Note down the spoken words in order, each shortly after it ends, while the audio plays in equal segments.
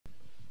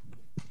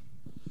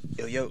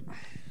Yo, yo.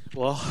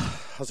 Well,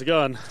 how's it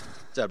going?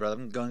 What's up, brother?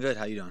 I'm going good.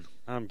 How you doing?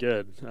 I'm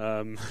good.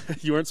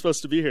 You weren't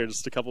supposed to be here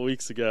just a couple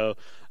weeks ago.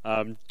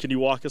 Can you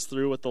walk us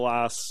through what the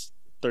last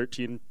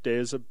 13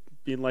 days have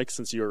been like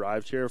since you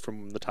arrived here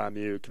from the time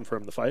you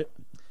confirmed the fight?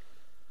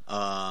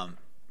 Well,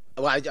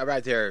 I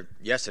arrived here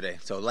yesterday,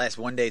 so the last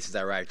 1 day since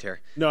I arrived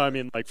here. No, I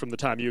mean like from the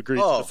time you agreed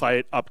to the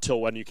fight up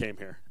till when you came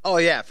here. Oh,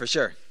 yeah, for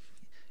sure.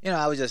 You know,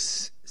 I was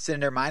just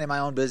sitting there minding my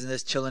own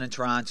business, chilling in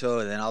Toronto,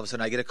 and then all of a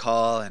sudden I get a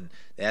call, and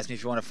they ask me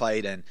if you want to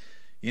fight, and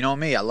you know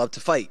me, I love to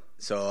fight.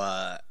 So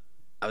I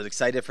was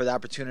excited for the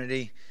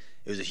opportunity.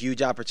 It was a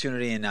huge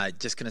opportunity, and I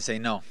just couldn't say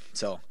no.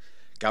 So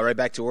got right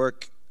back to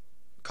work,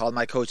 called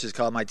my coaches,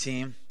 called my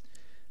team.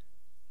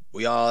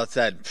 We all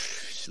said,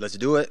 let's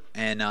do it,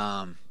 and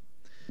I'm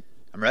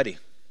ready.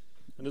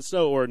 And it's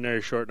no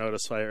ordinary short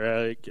notice fight,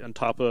 right? On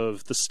top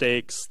of the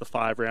stakes, the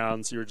 5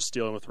 rounds, you were just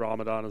dealing with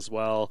Ramadan as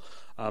well.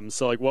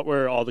 So like what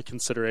were all the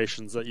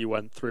considerations that you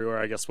went through, or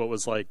I guess what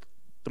was like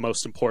the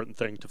most important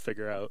thing to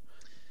figure out?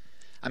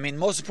 I mean,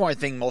 most important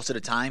thing most of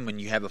the time when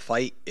you have a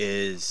fight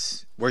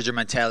is where's your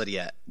mentality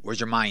at? Where's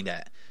your mind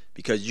at?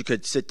 Because you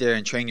could sit there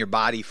and train your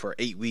body for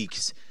 8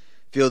 weeks,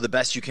 feel the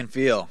best you can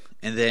feel,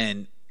 and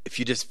then if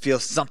you just feel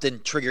something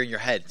trigger in your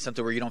head,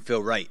 something where you don't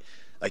feel right,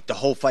 like the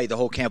whole fight, the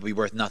whole camp will be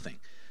worth nothing.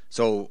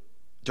 So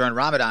during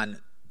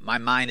Ramadan, my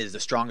mind is the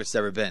strongest it's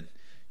ever been.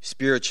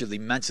 Spiritually,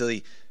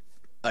 mentally,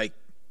 like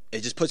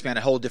it just puts me on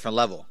a whole different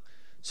level.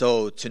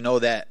 So to know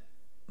that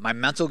my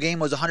mental game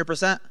was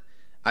 100%,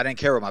 I didn't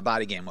care what my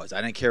body game was.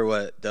 I didn't care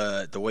what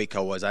the weight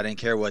cut was. I didn't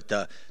care what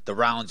the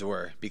rounds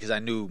were, because I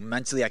knew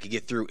mentally I could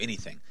get through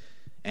anything.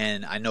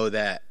 And I know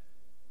that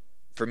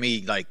for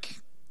me, like,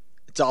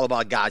 it's all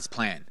about God's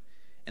plan.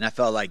 And I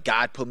felt like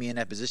God put me in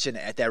that position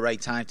at that right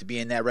time to be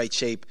in that right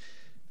shape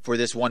for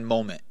this one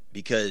moment,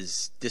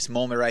 because this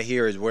moment right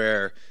here is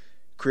where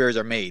careers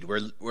are made,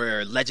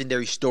 where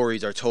legendary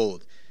stories are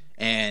told.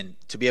 And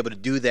to be able to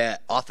do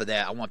that off of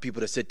that, I want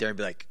people to sit there and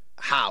be like,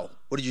 how?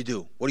 What did you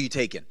do? What are you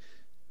taking?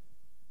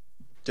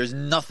 There's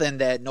nothing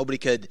that nobody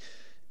could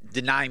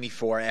deny me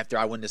for after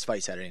I win this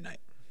fight Saturday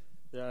night.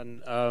 Yeah,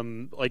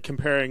 and like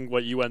comparing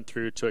what you went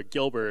through to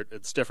Gilbert,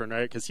 it's different,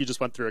 right? Because he just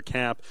went through a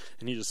camp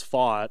and he just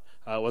fought.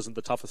 It wasn't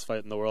the toughest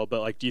fight in the world,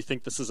 but like, do you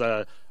think this is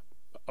a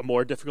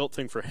more difficult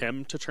thing for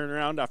him to turn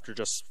around after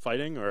just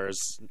fighting, or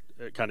is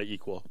it kind of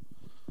equal?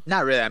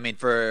 Not really. I mean,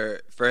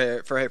 for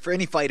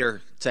any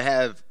fighter to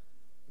have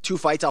 2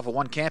 fights off of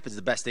one camp is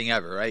the best thing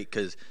ever, right?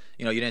 Because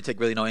you know you didn't take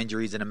really no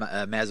injuries in a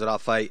Masvidal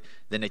fight.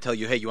 Then they tell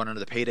you, hey, you want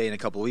another payday in a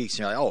couple of weeks. And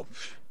you're like, oh,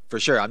 for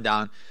sure, I'm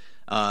down,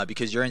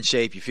 because you're in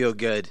shape, you feel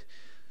good.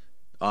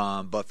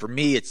 But for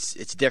me,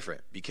 it's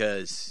different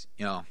because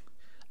you know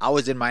I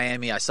was in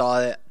Miami, I saw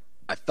it,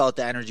 I felt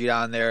the energy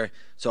down there,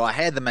 so I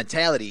had the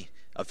mentality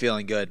of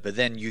feeling good. But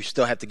then you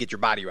still have to get your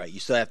body right. You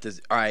still have to,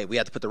 all right, we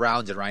have to put the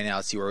rounds in right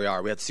now, see where we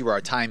are. We have to see where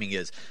our timing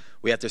is.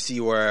 We have to see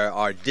where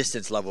our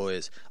distance level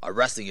is, our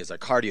wrestling is, our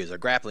cardio is, our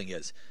grappling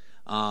is.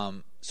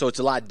 So it's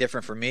a lot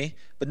different for me.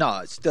 But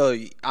no, it's still,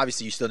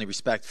 obviously you still need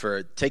respect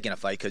for taking a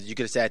fight, because you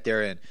could have sat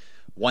there and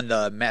won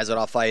the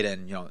Masvidal fight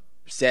and, you know,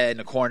 sat in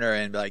the corner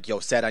and be like, yo,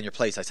 sat on your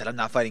place. I said, I'm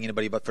not fighting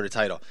anybody but for the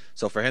title.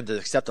 So for him to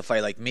accept a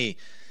fight like me,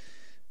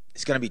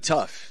 it's going to be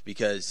tough,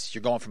 because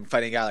you're going from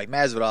fighting a guy like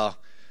Masvidal,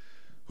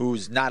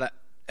 who's not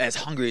as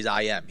hungry as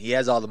I am. He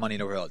has all the money in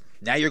the world.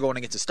 Now you're going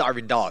against a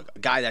starving dog, a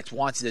guy that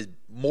wants it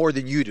more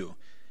than you do,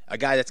 a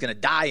guy that's going to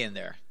die in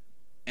there.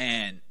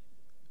 And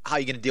how are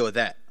you going to deal with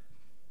that?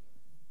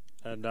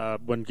 And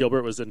when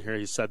Gilbert was in here,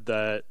 he said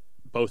that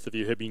both of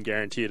you had been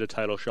guaranteed a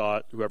title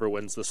shot. Whoever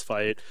wins this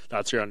fight,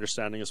 that's your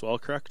understanding as well,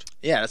 correct?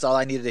 Yeah, that's all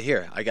I needed to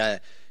hear. I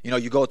got, you know,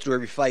 you go through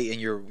every fight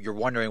and you're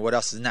wondering what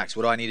else is next.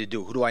 What do I need to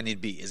do? Who do I need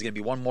to beat? Is it going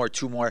to be 1 more,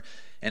 2 more?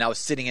 And I was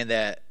sitting in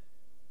that,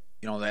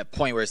 you know, that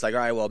point where it's like, all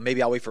right, well,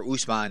 maybe I'll wait for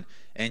Usman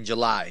in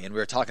July. And we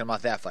were talking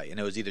about that fight, and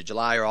it was either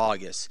July or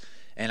August.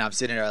 And I'm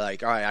sitting there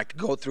like, all right, I could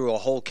go through a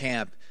whole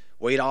camp,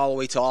 wait all the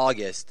way till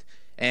August,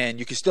 and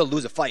you can still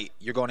lose a fight.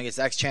 You're going against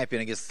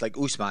ex-champion, against like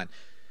Usman.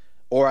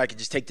 Or I could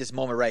just take this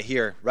moment right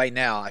here, right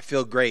now. I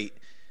feel great.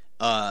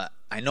 I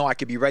know I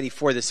could be ready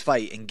for this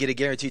fight and get a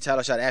guaranteed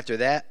title shot after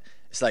that.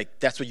 It's like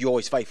that's what you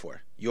always fight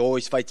for. You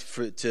always fight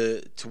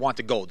to want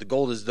the gold. The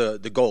gold is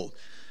the gold.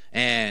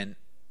 And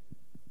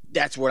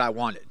that's what I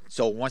wanted.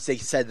 So once they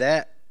said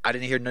that, I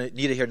didn't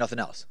need to hear nothing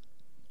else.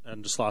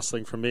 And just last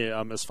thing from me,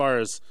 as far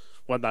as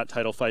when that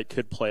title fight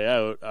could play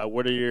out,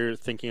 what are you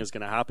thinking is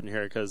going to happen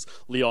here? Because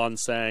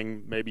Leon's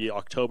saying maybe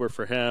October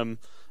for him,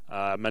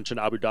 mentioned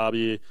Abu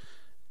Dhabi.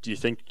 Do you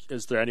think,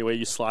 is there any way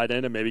you slide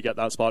in and maybe get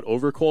that spot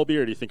over Colby,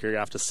 or do you think you're going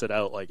to have to sit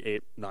out like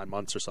 8-9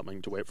 months or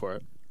something to wait for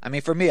it? I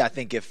mean, for me, I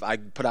think if I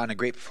put on a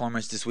great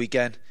performance this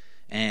weekend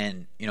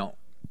and, you know,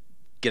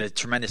 get a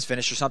tremendous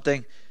finish or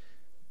something,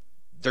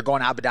 they're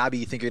going to Abu Dhabi.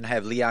 You think you're going to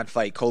have Leon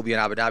fight Colby in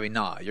Abu Dhabi?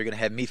 No, you're going to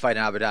have me fight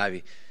in Abu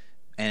Dhabi.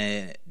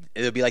 And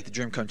it'll be like the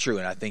dream come true.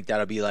 And I think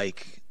that'll be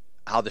like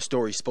how the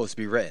story's supposed to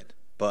be written.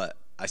 But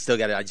I just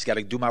got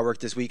to do my work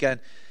this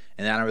weekend.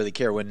 And I don't really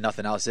care when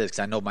nothing else is, because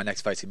I know my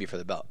next fight's going to be for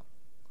the belt.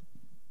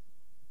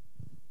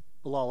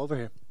 Belal, over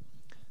here.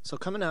 So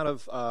coming out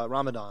of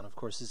Ramadan, of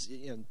course, is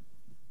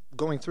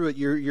going through it.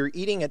 You're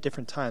eating at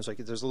different times. Like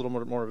there's a little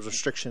more of a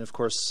restriction, of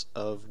course,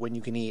 of when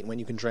you can eat, when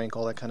you can drink,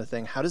 all that kind of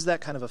thing. How does that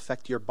kind of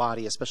affect your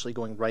body, especially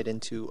going right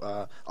into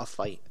a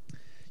fight?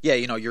 Yeah,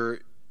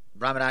 you're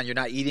Ramadan. You're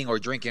not eating or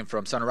drinking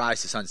from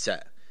sunrise to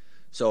sunset.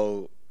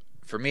 So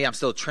for me, I'm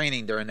still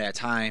training during that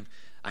time.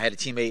 I had a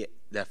teammate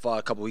that fought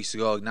a couple weeks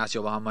ago,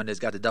 Belal Muhammad, has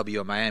got the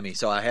W in Miami.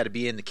 So I had to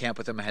be in the camp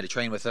with him. I had to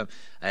train with him.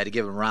 I had to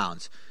give him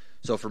rounds.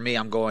 So for me,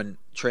 I'm going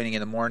training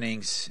in the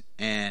mornings,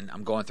 and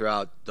I'm going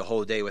throughout the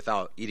whole day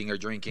without eating or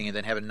drinking, and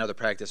then having another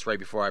practice right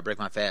before I break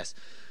my fast.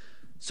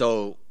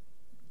 So,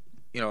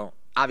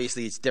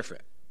 obviously it's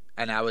different.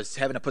 And I was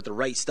having to put the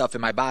right stuff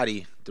in my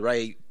body, the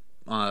right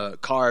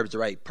carbs, the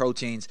right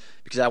proteins,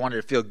 because I wanted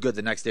to feel good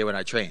the next day when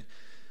I train.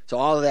 So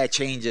all of that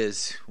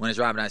changes when it's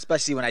Ramadan,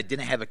 especially when I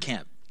didn't have a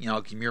camp.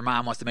 Your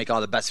mom wants to make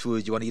all the best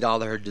foods. You want to eat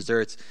all of her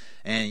desserts,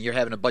 and you're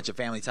having a bunch of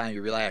family time.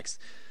 You're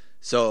relaxed.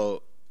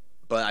 So...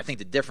 But I think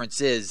the difference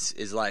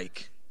is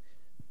like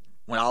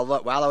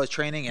while I was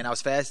training and I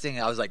was fasting,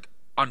 I was like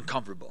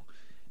uncomfortable.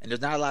 And there's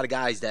not a lot of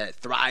guys that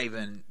thrive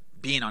in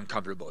being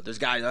uncomfortable. There's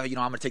guys, I'm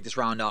going to take this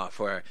round off,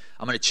 or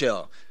I'm going to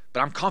chill. But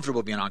I'm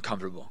comfortable being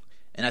uncomfortable.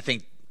 And I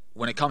think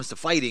when it comes to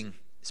fighting,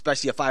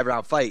 especially a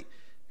 5-round fight,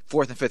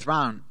 4th and 5th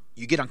round,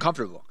 you get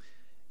uncomfortable.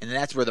 And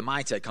that's where the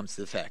mindset comes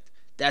to the fact.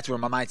 That's where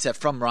my mindset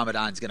from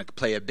Ramadan is going to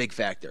play a big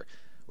factor,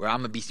 where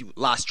I'm going to be a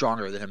lot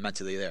stronger than him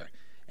mentally there.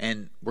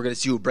 And we're going to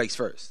see who breaks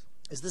first.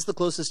 Is this the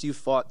closest you've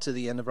fought to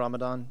the end of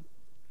Ramadan?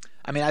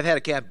 I mean, I've had a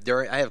camp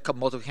I have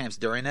multiple camps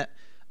during it.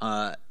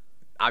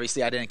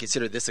 Obviously, I didn't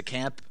consider this a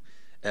camp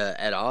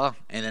at all.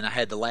 And then I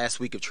had the last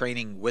week of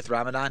training with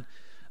Ramadan.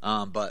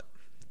 But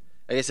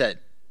like I said,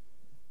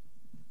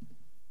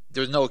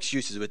 there's no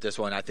excuses with this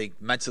one. I think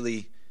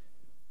mentally,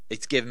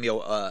 it's giving me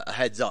a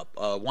heads up,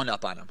 one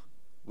up on him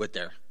with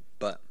there.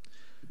 But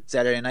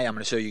Saturday night, I'm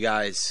going to show you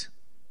guys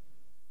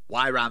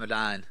why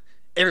Ramadan.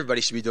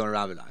 Everybody should be doing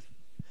Ramadan.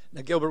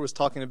 Now, Gilbert was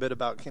talking a bit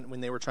about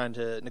when they were trying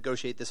to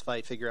negotiate this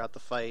fight, figure out the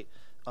fight,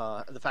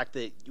 the fact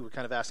that you were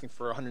kind of asking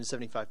for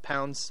 175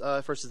 pounds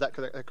first. Is that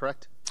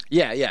correct?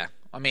 Yeah.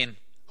 I mean,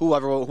 who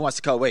wants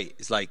to cut weight?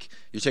 It's like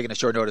you're taking a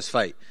short notice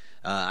fight.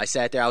 I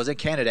sat there. I was in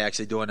Canada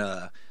actually doing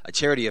a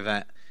charity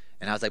event,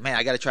 and I was like, man,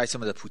 I got to try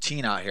some of the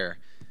poutine out here.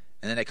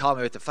 And then they called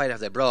me with the fight. I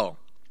was like, bro,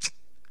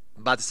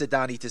 I'm about to sit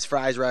down and eat this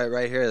fries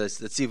right here.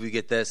 Let's see if we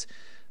get this.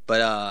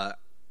 But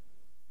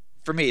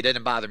for me, it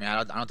didn't bother me.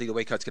 I don't think the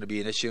weight cut's going to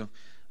be an issue.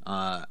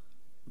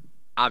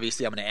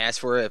 Obviously, I'm going to ask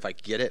for it if I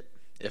get it.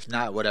 If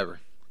not, whatever.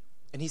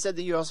 And he said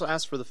that you also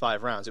asked for the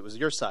 5 rounds. It was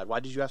your side. Why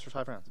did you ask for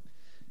 5 rounds?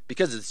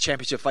 Because it's a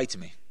championship fight to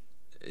me.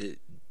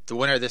 The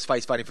winner of this fight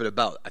is fighting for the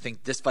belt. I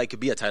think this fight could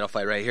be a title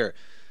fight right here.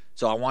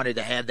 So I wanted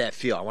to have that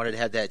feel. I wanted to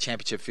have that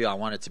championship feel. I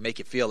wanted to make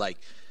it feel like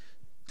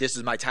this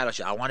is my title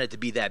shot. I want it to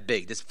be that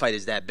big. This fight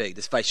is that big.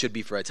 This fight should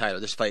be for a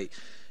title. This fight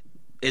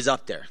is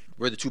up there.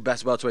 We're the 2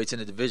 best welterweights in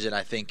the division,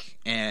 I think.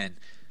 And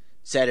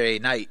Saturday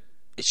night,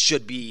 it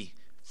should be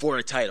for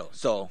a title.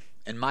 So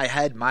in my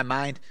head, my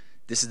mind,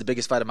 this is the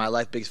biggest fight of my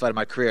life, biggest fight of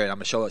my career, and I'm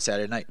going to show it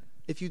Saturday night.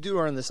 If you do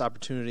earn this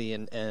opportunity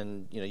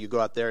and you go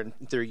out there and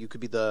in theory you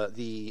could be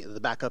the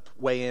backup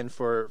weigh-in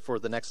for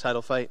the next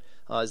title fight,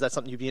 is that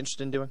something you'd be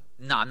interested in doing?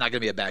 No, I'm not going to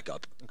be a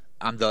backup. Okay.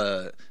 I'm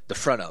the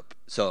front up.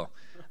 So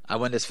I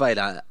win this fight,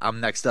 I'm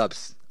next up.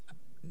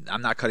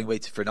 I'm not cutting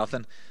weight for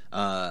nothing.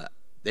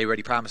 They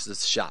already promised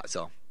us a shot.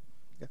 So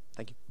yeah,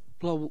 thank you.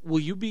 Well, will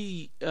you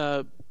be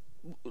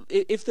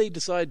if they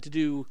decide to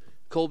do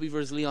Colby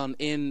versus Leon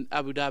in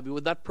Abu Dhabi,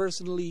 would that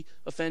personally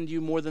offend you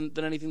more than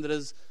anything that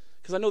is?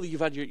 Because I know that you've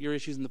had your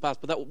issues in the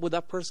past, but would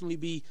that personally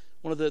be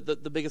one of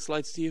the biggest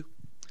slights to you?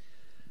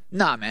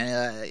 Nah,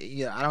 man.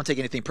 I don't take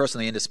anything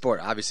personally in the sport.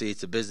 Obviously,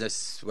 it's a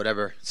business,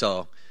 whatever.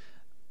 So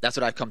that's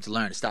what I've come to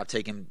learn, to stop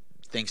taking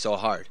things so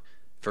hard.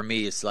 For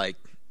me, it's like,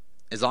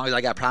 as long as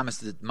I got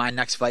promised that my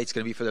next fight's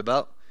going to be for the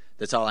belt,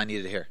 that's all I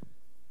needed to hear.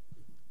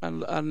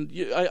 And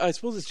I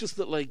suppose it's just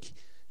that, like,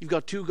 you've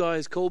got 2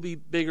 guys, Colby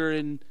bigger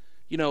in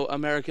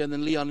America, and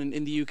then Leon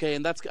in the UK,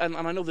 and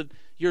I know that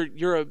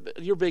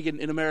you're big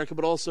in America,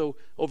 but also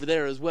over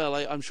there as well.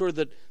 I'm sure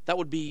that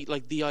would be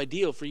like the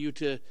ideal for you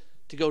to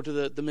go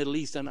to the Middle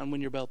East and win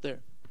your belt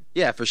there.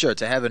 Yeah, for sure.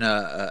 To have an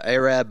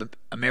Arab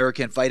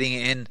American fighting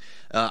in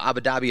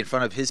Abu Dhabi in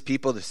front of his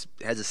people, that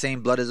has the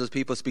same blood as those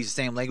people, speaks the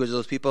same language as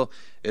those people,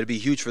 it'll be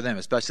huge for them,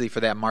 especially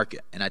for that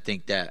market. And I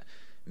think that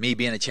me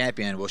being a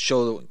champion will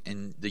show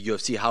in the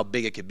UFC how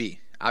big it could be.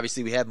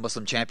 Obviously, we have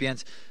Muslim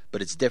champions,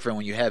 but it's different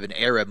when you have an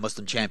Arab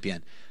Muslim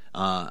champion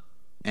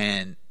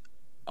and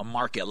a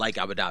market like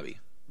Abu Dhabi.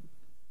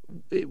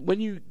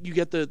 When you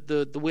get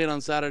the win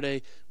on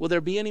Saturday, will there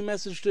be any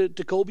message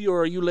to Colby,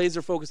 or are you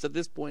laser focused at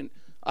this point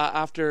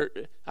after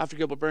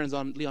Gilbert Burns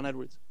on Leon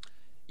Edwards?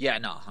 Yeah,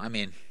 no. I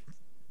mean,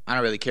 I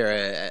don't really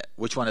care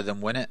which one of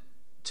them win it.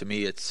 To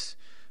me, it's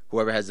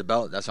whoever has the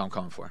belt. That's what I'm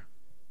coming for.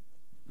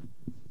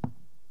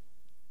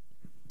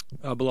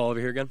 Belal over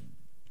here again.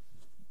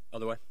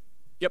 Other way.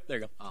 Yep, there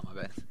you go. Oh, my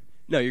bad.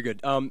 No, you're good.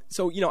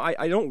 So,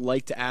 I don't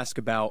like to ask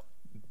about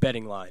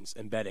betting lines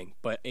and betting,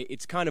 but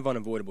it's kind of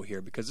unavoidable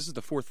here because this is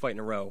the fourth fight in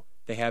a row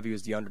they have you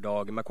as the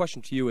underdog. And my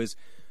question to you is,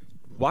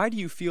 why do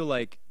you feel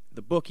like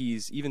the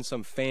bookies, even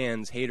some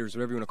fans, haters,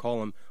 whatever you want to call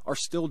them, are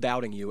still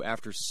doubting you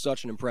after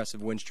such an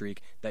impressive win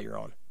streak that you're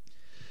on?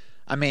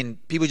 I mean,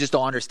 people just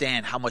don't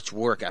understand how much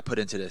work I put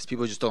into this.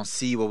 People just don't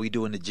see what we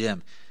do in the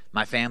gym.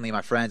 My family,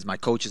 my friends, my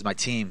coaches, my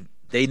team,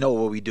 they know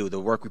what we do, the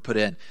work we put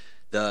in,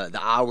 the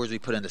hours we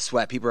put in, the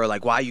sweat. People are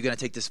like, why are you going to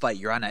take this fight?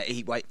 You're on an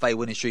 8-fight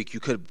winning streak. You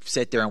could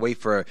sit there and wait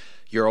for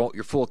your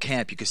full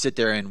camp. You could sit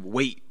there and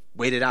wait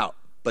it out.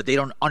 But they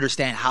don't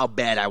understand how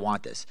bad I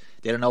want this.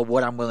 They don't know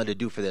what I'm willing to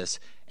do for this.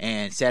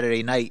 And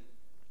Saturday night,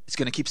 it's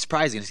going to keep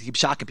surprising. It's going to keep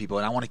shocking people.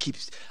 And I want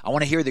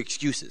to hear the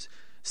excuses.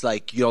 It's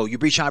like, you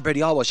beat Sean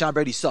Brady. Oh, well, Sean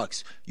Brady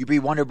sucks. You beat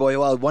Wonder Boy.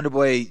 Well, Wonder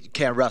Boy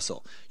can't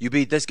wrestle. You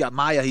beat this guy,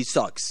 Maya. He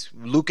sucks.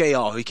 Luke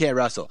A. He can't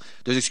wrestle.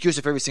 There's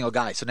excuses for every single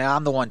guy. So now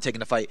I'm the one taking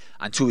the fight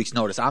on 2 weeks'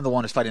 notice. I'm the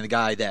one who's fighting the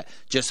guy that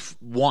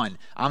just won.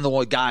 I'm the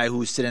one guy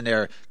who's sitting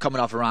there coming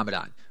off of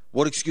Ramadan.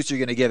 What excuse are you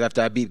going to give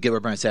after I beat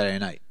Gilbert Burns Saturday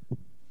night?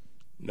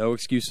 No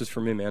excuses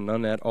for me, man.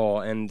 None at all.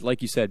 And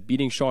like you said,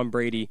 beating Sean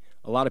Brady,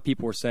 a lot of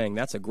people were saying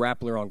that's a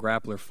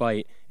grappler-on-grappler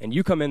fight. And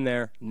you come in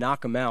there,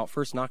 knock him out.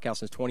 First knockout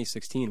since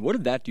 2016. What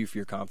did that do for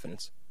your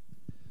confidence?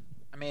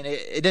 I mean,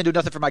 it didn't do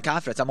nothing for my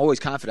confidence. I'm always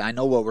confident. I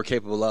know what we're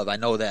capable of. I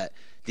know that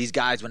these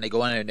guys, when they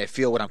go in there and they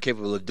feel what I'm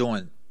capable of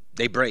doing,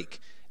 they break.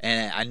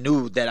 And I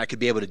knew that I could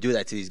be able to do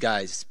that to these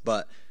guys.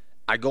 But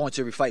I go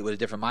into every fight with a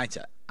different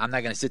mindset. I'm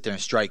not going to sit there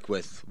and strike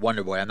with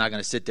Wonder Boy. I'm not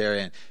going to sit there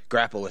and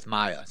grapple with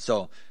Maya.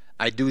 So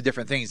I do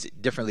different things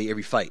differently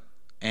every fight.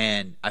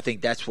 And I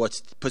think that's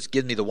what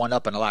gives me the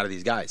one-up on a lot of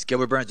these guys.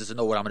 Gilbert Burns doesn't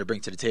know what I'm going to bring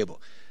to the table.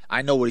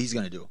 I know what he's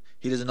going to do.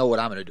 He doesn't know what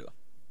I'm going to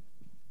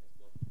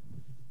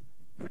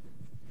do.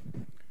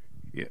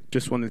 Yeah,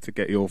 just wanted to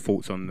get your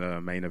thoughts on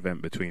the main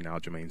event between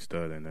Aljamain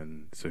Sterling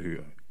and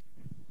Cejudo.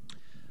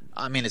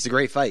 I mean, it's a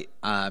great fight.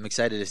 I'm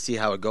excited to see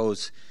how it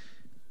goes.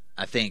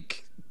 I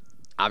think,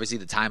 obviously,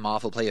 the time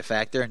off will play a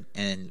factor,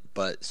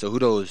 but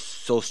Cejudo is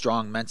so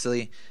strong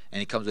mentally, and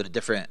he comes with a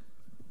different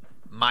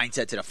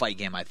mindset to the fight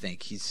game. I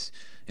think he's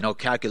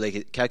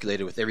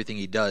calculated with everything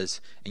he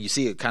does, and you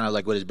see it kind of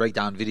like with his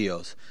breakdown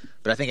videos.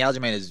 But I think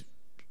Aljamain is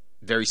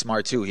very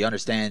smart too. He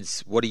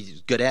understands what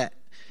he's good at,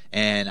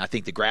 and I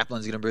think the grappling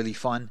is going to be really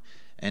fun,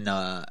 and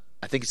I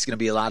think it's going to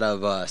be a lot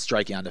of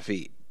striking on the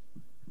feet.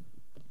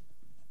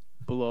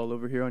 Belal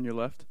over here on your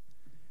left.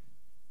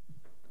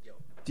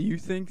 Do you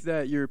think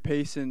that your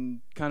pace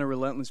and kind of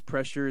relentless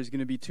pressure is going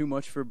to be too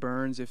much for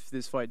Burns if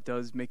this fight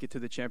does make it to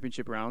the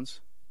championship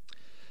rounds?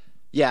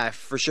 Yeah, I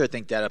for sure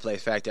think that'll play a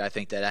factor. I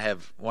think that I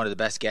have one of the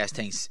best gas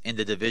tanks in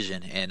the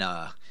division, and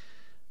not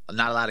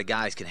a lot of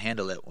guys can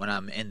handle it when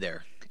I'm in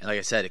there. And like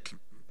I said,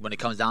 when it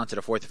comes down to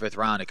the fourth or fifth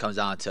round, it comes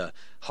down to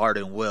heart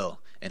and will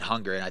and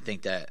hunger, and I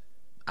think that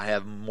I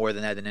have more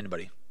than that than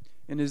anybody.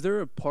 And is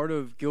there a part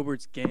of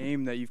Gilbert's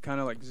game that you've kind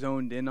of like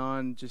zoned in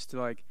on just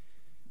to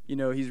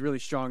he's really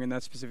strong in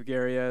that specific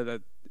area?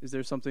 Is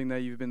there something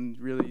that you've been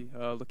really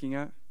looking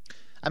at?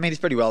 I mean, he's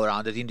pretty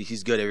well-rounded.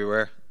 He's good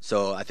everywhere.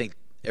 So I think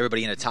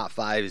everybody in the top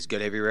 5 is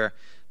good everywhere.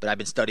 But I've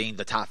been studying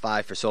the top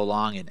 5 for so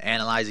long and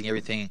analyzing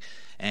everything.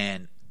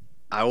 And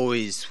I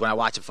always, when I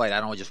watch a fight, I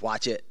don't just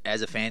watch it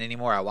as a fan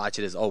anymore. I watch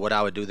it as, what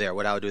I would do there,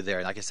 what I would do there.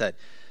 And like I said,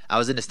 I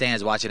was in the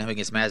stands watching him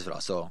against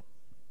Masvidal. So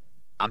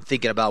I'm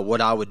thinking about what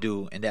I would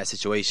do in that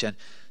situation.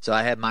 So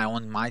I had my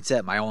own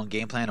mindset, my own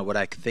game plan of what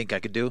I think I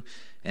could do.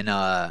 And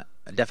I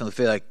definitely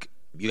feel like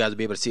you guys will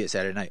be able to see it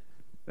Saturday night.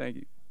 Thank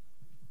you.